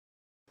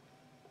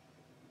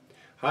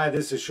Hi,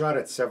 this is Sean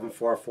at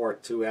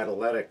 7442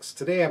 Analytics.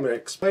 Today I'm going to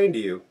explain to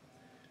you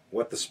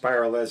what the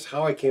spiral is,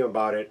 how I came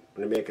about it.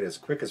 I'm going to make it as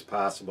quick as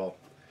possible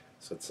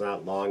so it's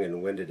not long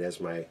and winded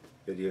as my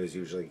videos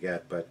usually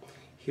get. But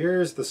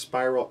here's the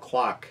spiral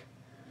clock.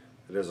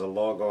 There's a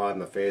logo on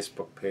the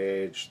Facebook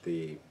page,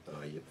 the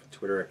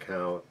Twitter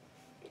account,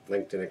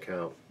 LinkedIn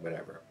account,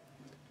 whatever.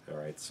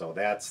 Alright, so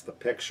that's the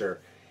picture.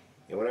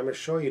 And what I'm going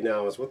to show you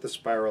now is what the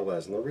spiral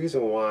is. And the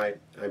reason why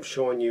I'm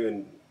showing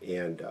you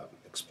and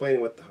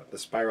explaining what the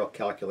spiral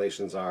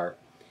calculations are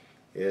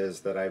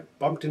is that I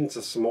bumped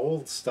into some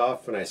old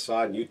stuff and I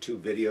saw in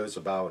YouTube videos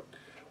about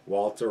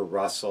Walter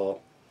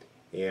Russell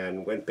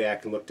and went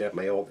back and looked at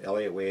my old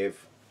Elliott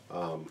wave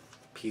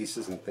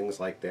pieces and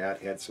things like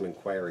that, had some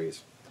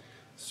inquiries.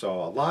 So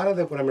a lot of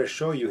what I'm going to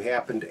show you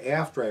happened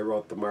after I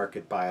wrote the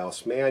Market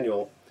BIOS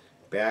manual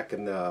back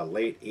in the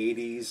late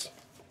 80s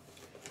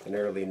and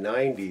early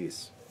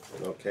 90s.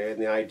 Okay, and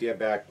the idea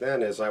back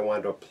then is I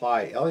wanted to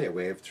apply Elliott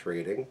wave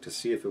trading to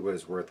see if it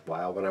was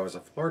worthwhile when I was a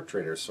floor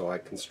trader. So I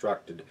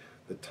constructed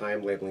the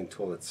time labeling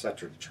tool,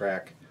 etc., to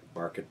track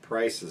market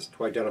prices,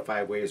 to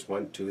identify waves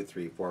 1, 2,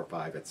 3, 4,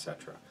 5,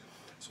 etc.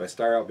 So I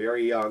started out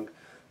very young,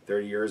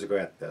 30 years ago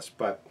at this.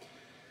 But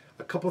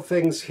a couple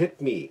things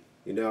hit me.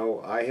 You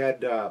know, I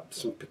had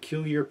some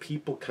peculiar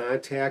people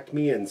contact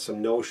me and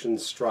some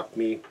notions struck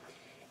me.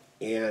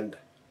 And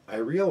I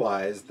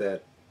realized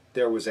that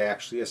there was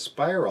actually a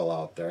spiral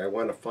out there. I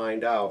want to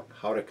find out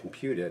how to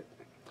compute it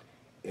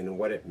and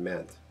what it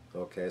meant.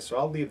 Okay, so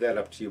I'll leave that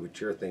up to you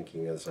what your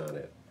thinking is on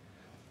it.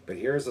 But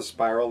here's a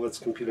spiral that's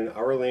computed in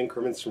hourly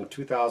increments from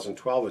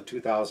 2012 to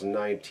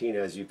 2019.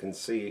 As you can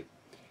see,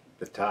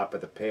 the top of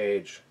the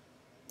page,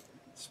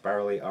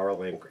 spirally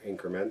hourly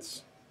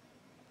increments.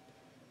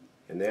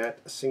 And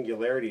that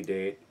singularity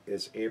date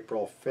is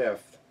April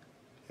 5th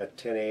at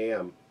 10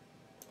 a.m.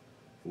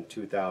 in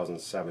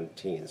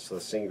 2017. So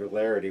the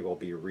singularity will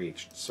be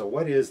reached. So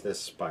what is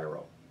this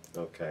spiral?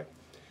 Okay.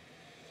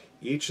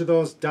 Each of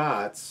those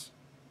dots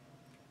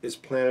is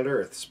planet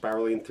Earth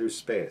spiraling through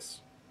space.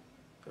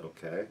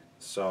 Okay.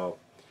 So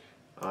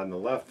on the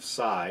left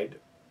side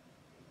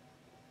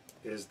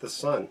is the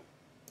sun.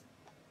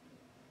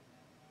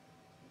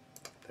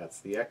 That's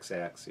the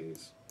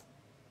x-axis.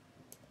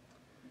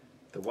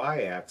 The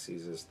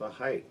y-axis is the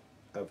height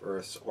of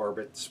Earth's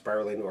orbit,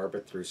 spiraling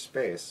orbit through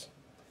space.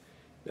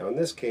 Now in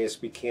this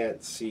case we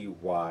can't see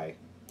y.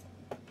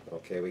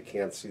 Okay, we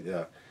can't see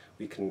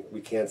we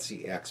can't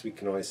see x, we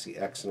can only see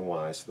x and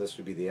y. So this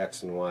would be the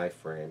x and y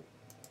frame.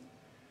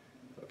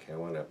 Okay, I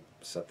want to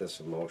set this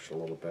in motion a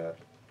little bit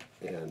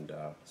and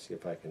see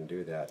if I can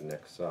do that in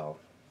Excel.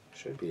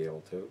 Should be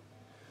able to.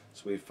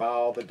 So we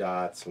follow the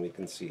dots and we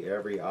can see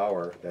every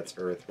hour that's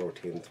Earth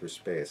rotating through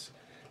space.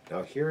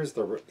 Now here is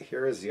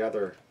the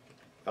other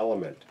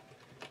element.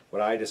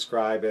 What I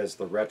describe as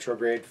the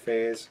retrograde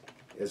phase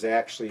is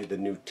actually the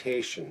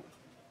nutation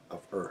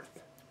of Earth,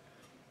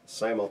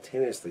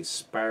 simultaneously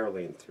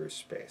spiraling through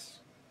space.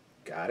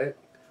 Got it?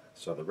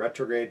 So the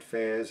retrograde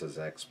phase, as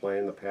I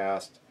explained in the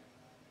past,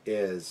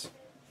 is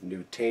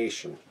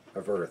nutation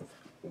of Earth,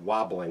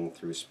 wobbling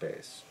through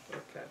space.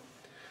 Okay.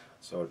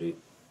 So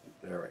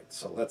alright,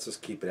 so let's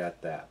just keep it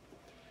at that.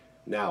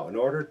 Now, in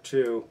order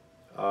to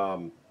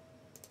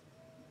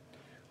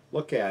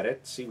look at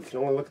it, see, we can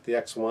only look at the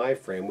X and Y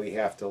frame. We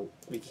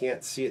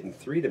can't see it in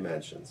 3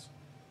 dimensions.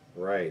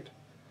 Right.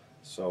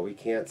 So we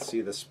can't see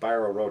the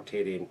spiral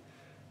rotating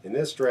in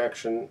this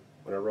direction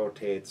when it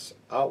rotates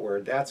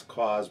outward. That's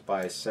caused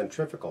by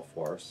centrifugal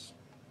force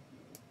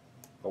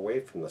away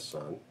from the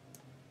sun.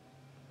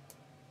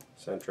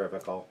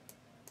 Centrifugal.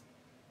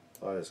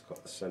 What is it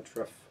called?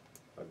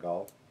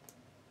 Centrifugal.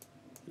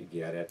 You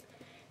get it.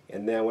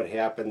 And then what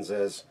happens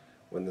is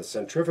when the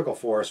centrifugal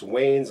force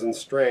wanes in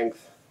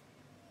strength,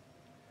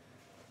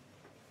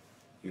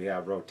 you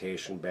have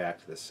rotation back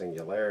to the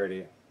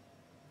singularity.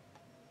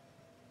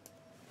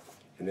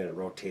 And then it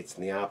rotates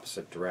in the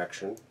opposite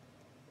direction,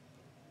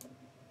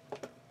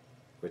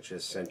 which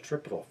is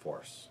centripetal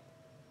force.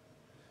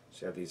 So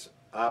you have these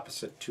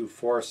opposite two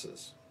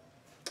forces.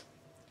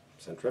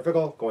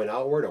 Centrifugal going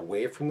outward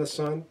away from the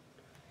sun,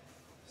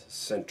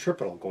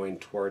 centripetal going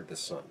toward the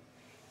sun.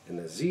 And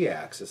the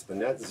z-axis, the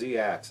net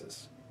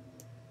z-axis,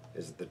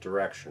 is the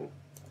direction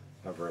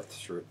of Earth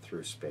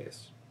through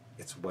space.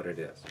 It's what it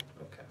is.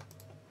 Okay.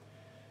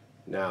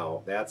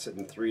 Now, that's it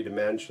in 3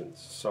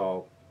 dimensions.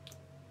 So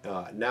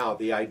now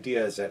the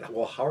idea is that,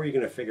 well, how are you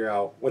going to figure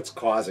out what's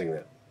causing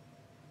it?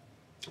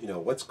 You know,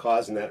 what's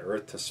causing that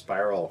Earth to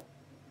spiral,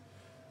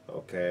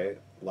 okay,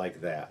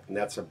 like that? And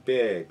that's a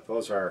big,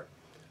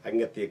 I can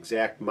get the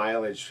exact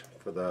mileage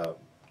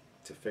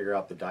to figure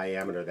out the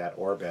diameter of that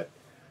orbit.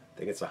 I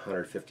think it's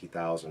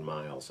 150,000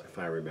 miles, if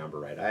I remember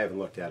right. I haven't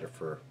looked at it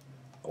for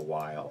a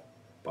while,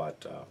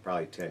 but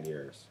probably 10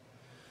 years.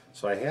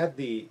 So I had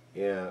the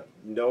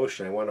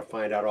notion, I want to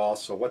find out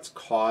also what's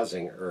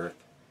causing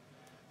Earth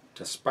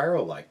to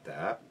spiral like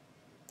that,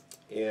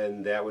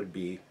 and that would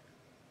be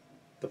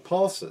the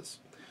pulses.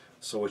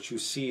 So what you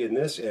see in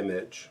this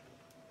image,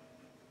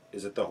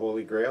 is it the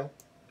Holy Grail?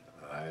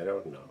 I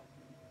don't know.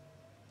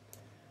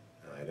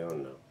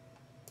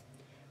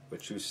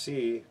 what you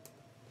see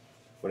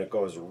when it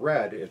goes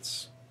red,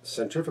 it's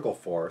centrifugal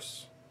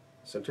force,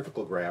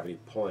 centrifugal gravity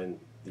pulling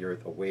the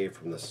Earth away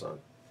from the sun.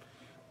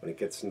 When it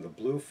gets into the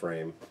blue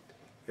frame,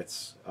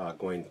 it's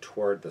going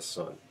toward the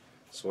sun.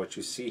 So what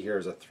you see here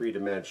is a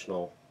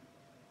three-dimensional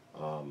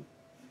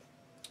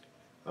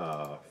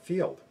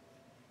field,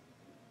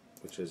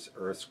 which is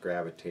Earth's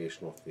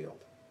gravitational field.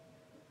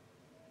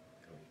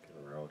 You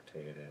can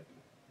rotate it,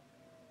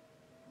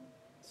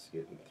 see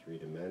it in 3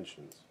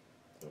 dimensions.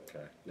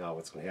 Okay, now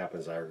what's going to happen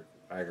is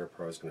Eiger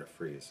Pro is going to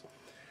freeze.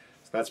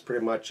 So that's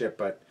pretty much it,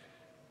 but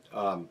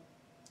a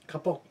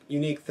couple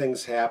unique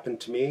things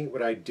happened to me.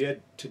 What I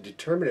did to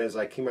determine it is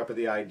I came up with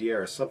the idea,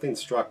 or something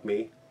struck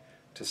me,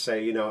 to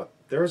say, you know,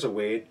 there's a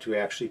way to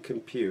actually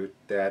compute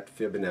that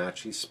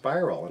Fibonacci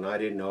spiral, and I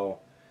didn't know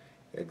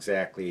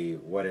exactly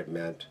what it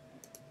meant,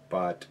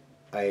 but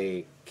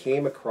I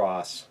came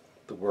across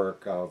the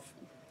work of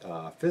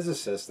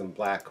physicists in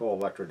black hole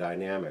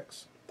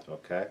electrodynamics.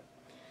 Okay,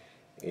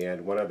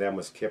 and one of them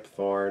was Kip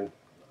Thorne.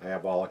 I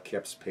have all of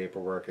Kip's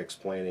paperwork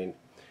explaining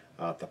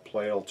the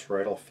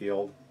Ploidal-toroidal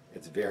field.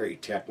 It's very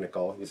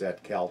technical. He's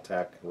at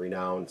Caltech,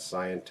 renowned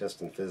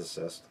scientist and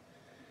physicist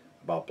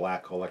about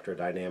black hole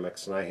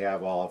electrodynamics, and I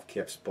have all of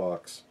Kip's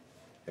books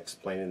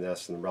explaining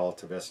this and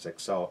relativistic.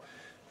 So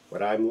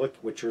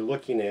what you're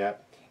looking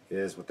at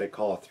is what they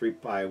call a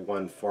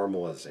 3x1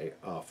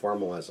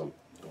 formalism.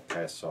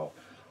 Okay, so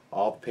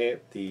all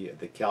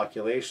the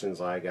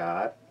calculations I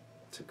got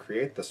to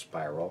create the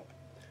spiral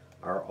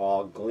are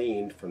all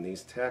gleaned from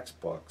these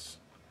textbooks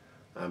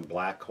on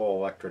black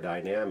hole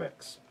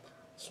electrodynamics.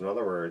 So in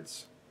other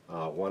words,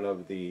 one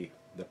of the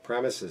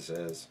premises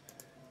is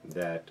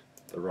that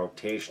the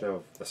rotation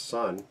of the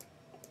sun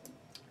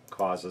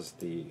causes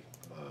the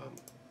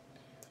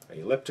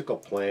elliptical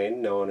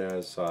plane, known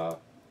as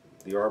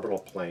the orbital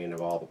plane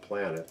of all the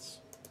planets,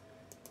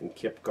 and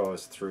Kip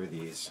goes through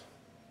these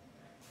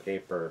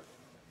paper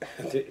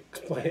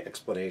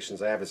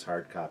explanations. I have his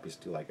hard copies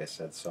too, like I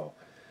said. So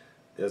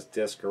this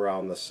disk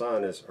around the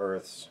sun is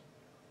Earth's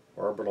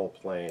orbital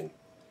plane,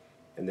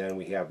 and then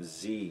we have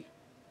Z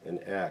and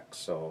X,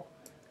 so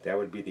that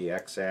would be the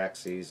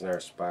x-axis in our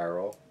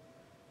spiral.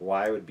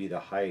 Y would be the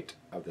height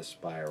of the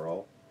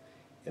spiral,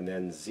 and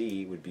then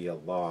Z would be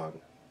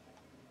along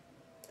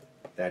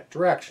that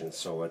direction,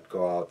 so it would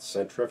go out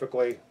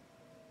centrifugally.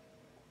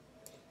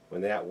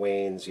 When that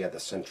wanes, you have the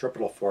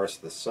centripetal force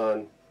of the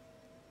sun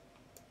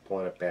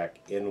pulling it back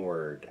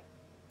inward.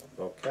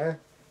 Okay?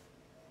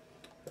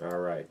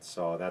 Alright,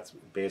 so that's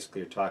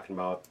basically, you're talking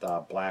about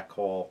black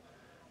hole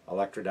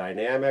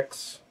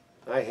electrodynamics.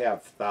 I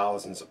have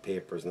thousands of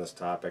papers on this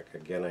topic.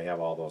 Again, I have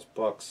all those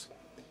books.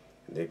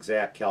 The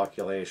exact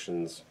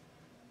calculations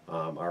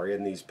are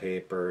in these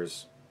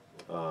papers,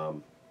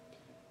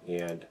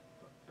 and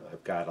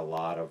I've got a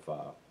lot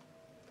of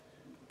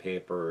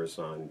papers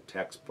on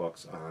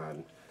textbooks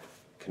on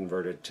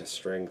converted to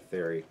string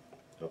theory.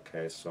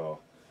 Okay, so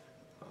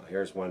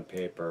here's one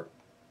paper,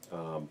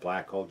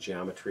 black hole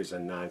geometries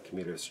and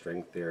non-commutative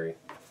string theory.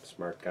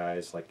 Smart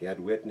guys like Ed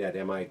Whitten at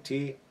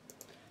MIT,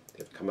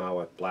 they've come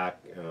out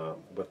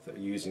with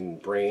using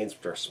branes,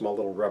 which are small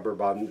little rubber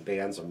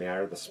bands of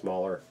matter, the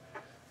smaller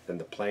than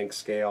the Planck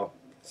scale.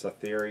 It's a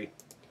theory,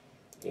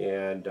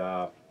 and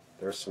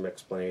there's some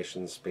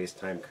explanations.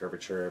 Space-time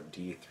curvature of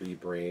D3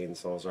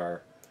 branes. Those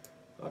are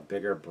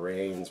bigger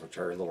branes, which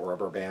are little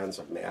rubber bands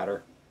of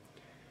matter.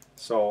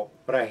 So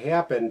what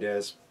happened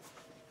is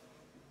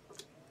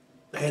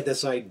I had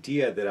this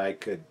idea that I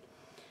could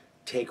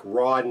take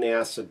raw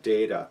NASA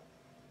data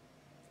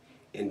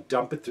and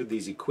dump it through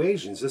these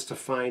equations just to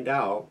find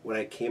out what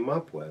I came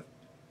up with.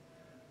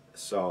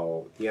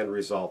 So the end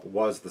result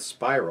was the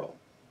spiral.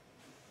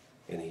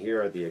 And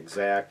here are the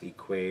exact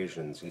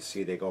equations. You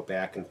see they go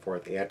back and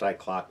forth,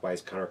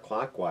 anti-clockwise,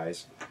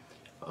 counterclockwise,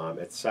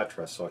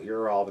 etc. So here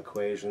are all the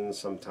equations.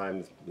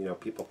 Sometimes, you know,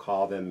 people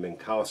call them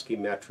Minkowski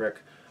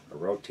metric, a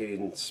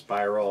rotating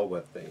spiral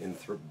with,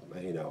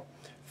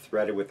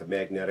 threaded with a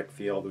magnetic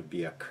field would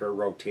be a Kerr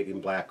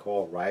rotating black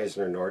hole,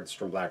 Reisner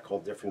Nordstrom black hole,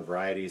 different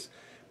varieties.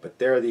 But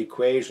there are the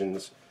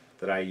equations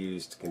that I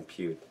used to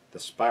compute the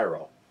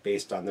spiral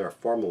based on their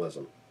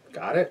formalism.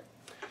 Got it?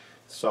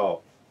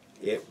 So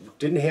it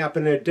didn't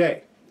happen in a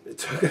day. It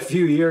took a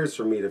few years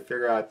for me to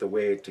figure out the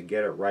way to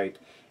get it right.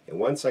 And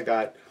once I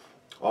got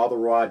all the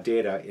raw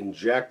data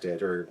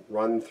injected or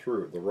run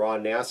through, the raw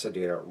NASA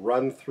data,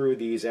 run through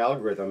these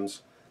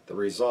algorithms, the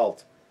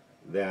result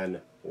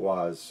then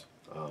was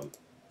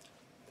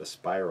the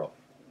spiral.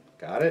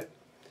 Got it?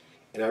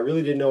 And I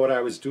really didn't know what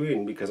I was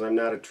doing because I'm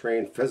not a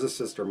trained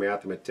physicist or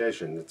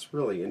mathematician. It's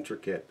really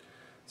intricate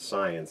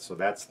science. So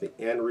that's the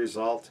end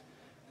result.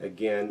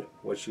 Again,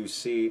 what you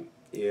see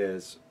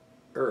is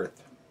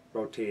Earth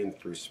rotating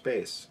through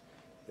space,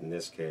 in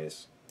this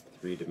case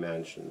 3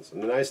 dimensions.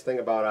 And the nice thing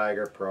about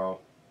Eiger Pro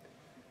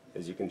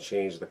is you can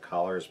change the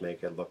colors,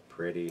 make it look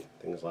pretty,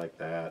 things like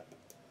that.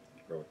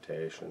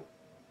 Rotation,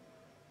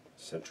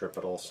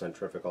 centripetal,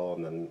 centrifugal,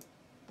 and then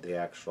the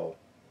actual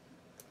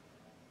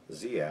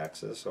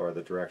z-axis, or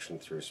the direction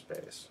through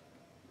space,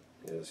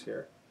 is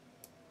here.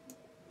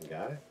 You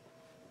got it?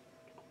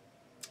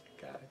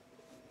 Got it.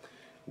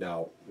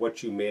 Now,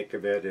 what you make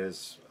of it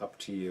is up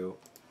to you.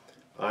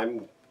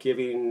 I'm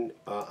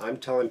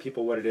telling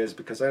people what it is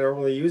because I don't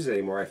really use it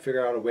anymore. I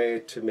figure out a way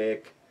to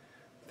make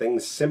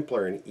things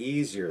simpler and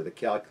easier. The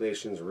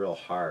calculations are real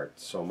hard.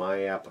 So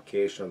my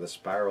application of the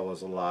spiral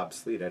is a little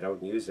obsolete. I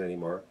don't use it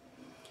anymore.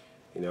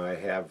 You know, I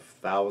have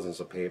thousands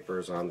of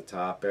papers on the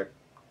topic,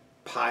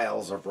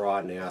 piles of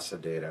raw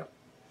NASA data,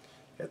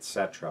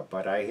 etc.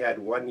 But I had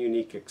one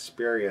unique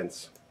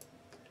experience.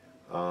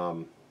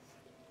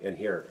 And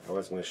here, I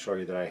was going to show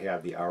you that I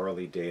have the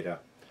hourly data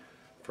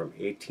from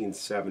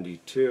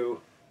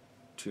 1872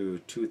 to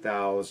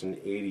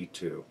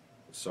 2082.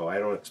 So I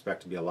don't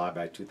expect to be alive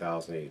by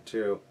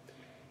 2082.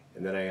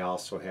 And then I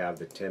also have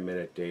the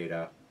 10-minute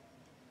data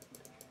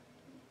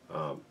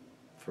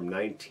from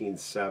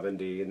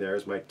 1970, and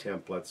there's my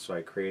template, so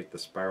I create the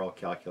spiral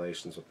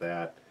calculations with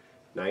that,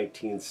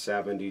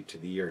 1970 to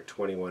the year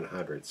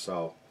 2100.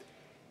 So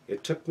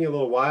it took me a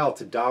little while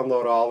to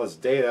download all this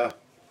data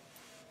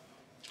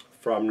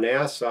from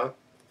NASA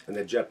and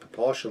the Jet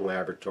Propulsion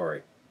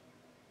Laboratory.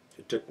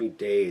 It took me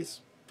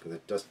days, because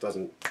it just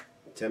doesn't,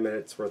 10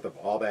 minutes worth of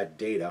all that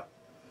data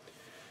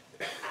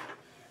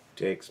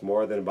takes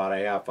more than about a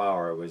half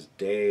hour. It was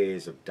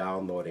days of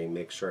downloading,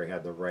 make sure I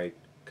had the right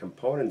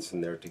components in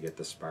there to get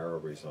the spiral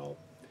result.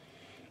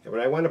 And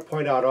what I want to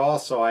point out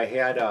also, I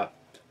had a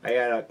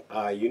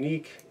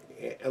unique,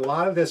 a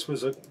lot of this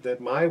was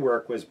that my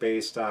work was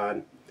based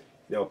on,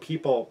 you know,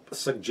 people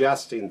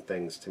suggesting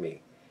things to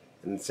me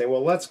and saying,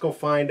 well, let's go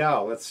find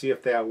out, let's see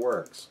if that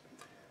works.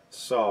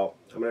 So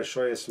I'm going to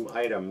show you some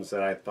items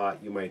that I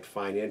thought you might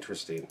find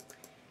interesting.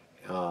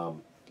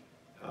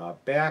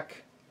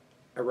 Back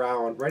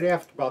around, right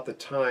after about the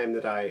time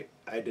that I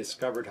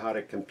discovered how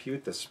to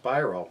compute the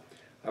spiral,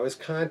 I was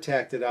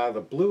contacted out of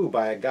the blue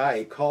by a guy.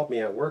 He called me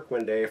at work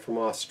one day from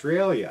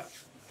Australia.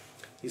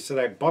 He said,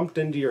 I bumped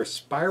into your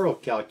spiral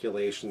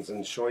calculations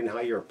and showing how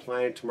you're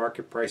applying it to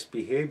market price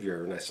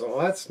behavior. And I said, well,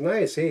 that's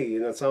nice. Hey,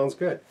 you know, that sounds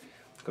good.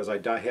 Because I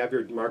have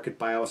your market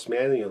bias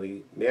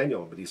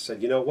manual. But he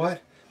said, you know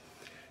what?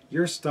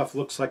 Your stuff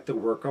looks like the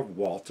work of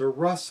Walter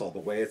Russell. The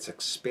way it's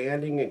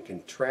expanding and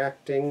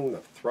contracting, the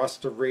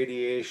thrust of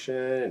radiation,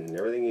 and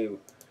everything you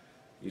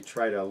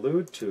try to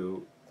allude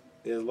to,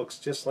 it looks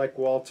just like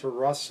Walter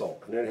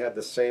Russell. And it had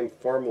the same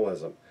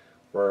formalism,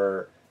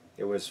 where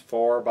it was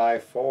 4 by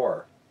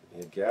 4.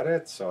 You get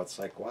it? So it's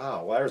like,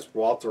 wow, well, there's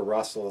Walter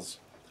Russell's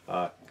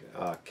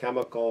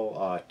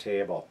chemical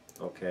table.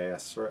 Okay,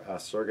 a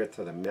surrogate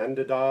to the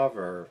Mendeleev,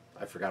 or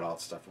I forgot all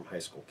that stuff from high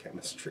school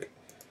chemistry.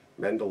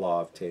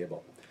 Mendeleev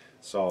table.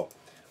 So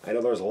I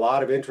know there's a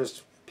lot of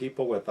interest,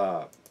 people with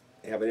have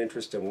an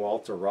interest in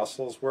Walter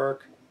Russell's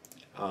work.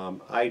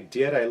 I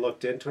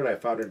looked into it, I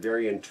found it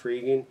very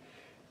intriguing,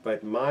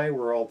 but my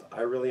world,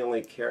 I really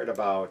only cared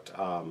about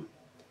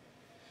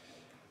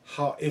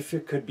how, if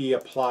it could be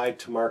applied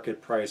to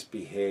market price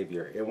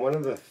behavior. And one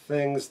of the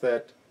things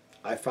that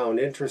I found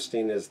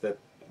interesting is that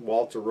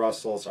Walter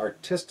Russell's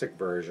artistic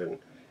version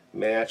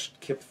matched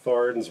Kip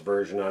Thornton's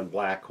version on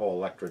black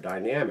hole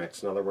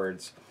electrodynamics. In other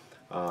words,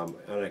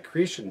 an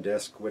accretion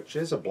disk, which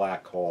is a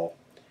black hole,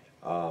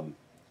 well,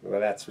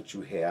 that's what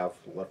you have.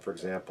 For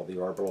example, the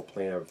orbital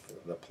plane of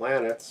the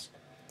planets,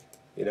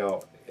 you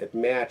know, it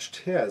matched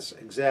his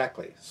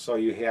exactly. So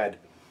you had,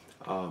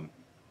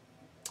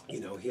 you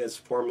know, his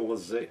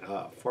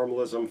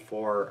formalism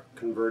for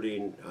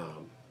converting,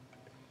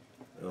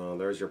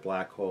 there's your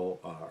black hole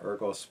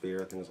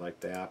ergosphere, things like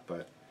that.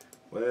 But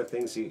one of the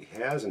things he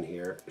has in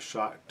here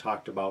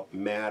talked about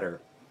matter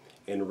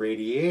and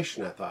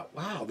radiation. I thought,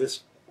 wow,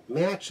 this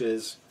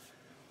matches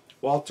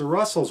Walter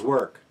Russell's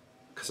work,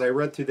 because I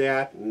read through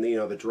that, and you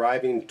know, the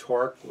driving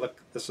torque.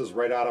 Look, this is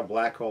right out of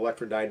black hole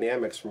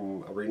electrodynamics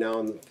from a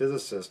renowned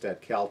physicist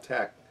at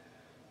Caltech.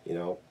 You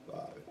know,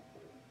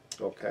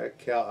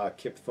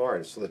 Kip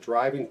Thorne. So the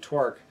driving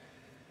torque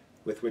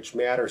with which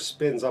matter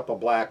spins up a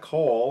black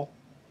hole,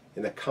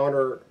 and the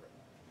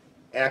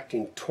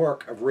counteracting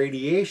torque of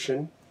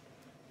radiation.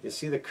 You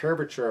see the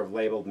curvature of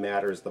labeled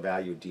matter is the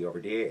value d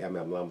over d,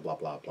 mm, blah, blah,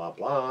 blah,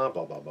 blah, blah,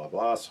 blah, blah,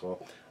 blah.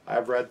 So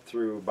I've read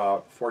through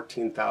about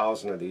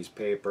 14,000 of these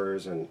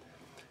papers and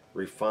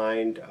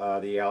refined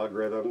the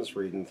algorithms,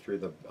 reading through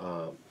the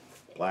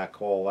black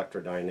hole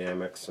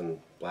electrodynamics and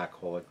black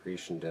hole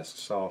accretion disks.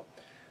 So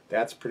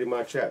that's pretty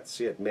much it.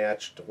 See, it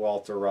matched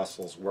Walter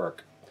Russell's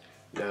work.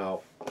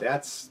 Now,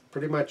 that's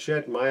pretty much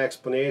it, my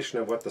explanation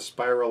of what the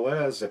spiral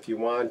is. If you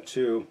want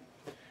to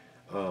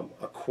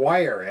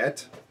acquire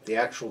it, the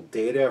actual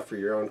data for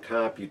your own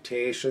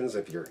computations,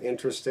 if you're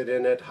interested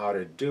in it, how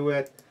to do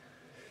it,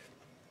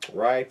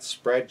 right,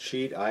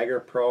 spreadsheet,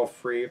 IgerPro,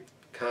 free,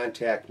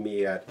 contact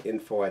me at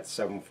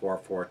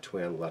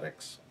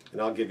info@7442analytics,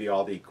 and I'll give you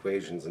all the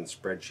equations in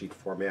spreadsheet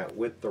format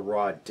with the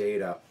raw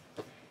data,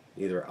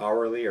 either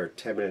hourly or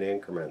 10-minute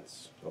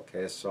increments.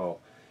 Okay, so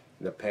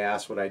in the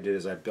past what I did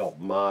is I built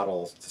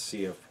models to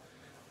see if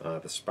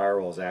the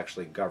spiral is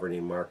actually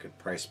governing market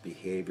price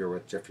behavior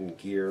with different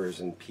gears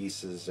and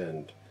pieces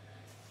and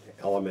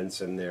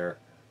elements in there.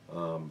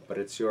 But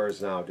it's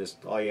yours now.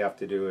 Just all you have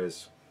to do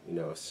is, you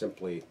know,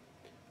 simply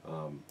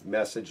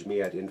message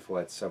me at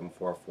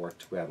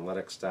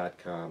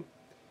info@7442analytics.com,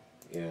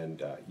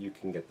 and you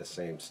can get the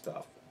same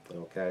stuff.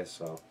 Okay,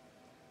 so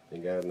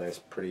you got a nice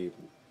pretty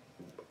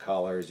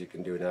colors. You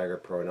can do Niagara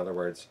Pro. In other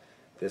words,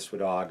 this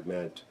would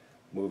augment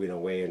moving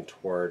away and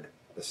toward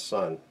the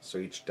sun, so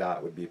each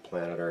dot would be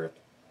planet Earth,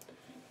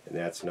 and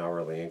that's in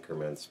hourly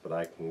increments, but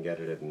I can get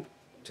it in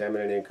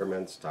 10-minute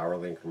increments to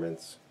hourly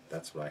increments.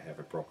 That's what I have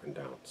it broken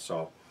down.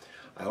 So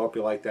I hope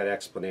you like that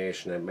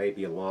explanation. It may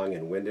be long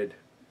and winded.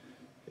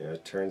 You know,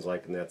 it turns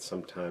like in that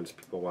sometimes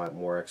people want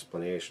more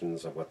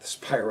explanations of what the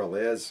spiral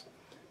is,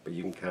 but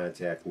you can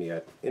contact me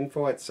at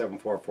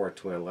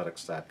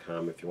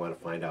info@7442analytics.com if you want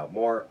to find out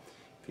more.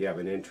 If you have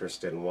an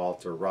interest in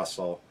Walter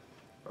Russell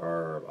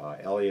or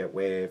Elliott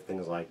wave,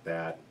 things like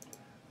that,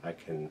 I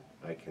can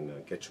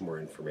get you more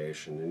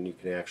information, and you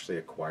can actually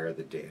acquire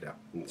the data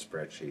in the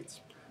spreadsheets.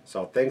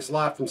 So thanks a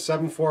lot from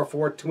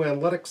 7442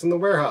 Analytics in the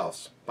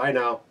warehouse. Bye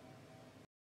now.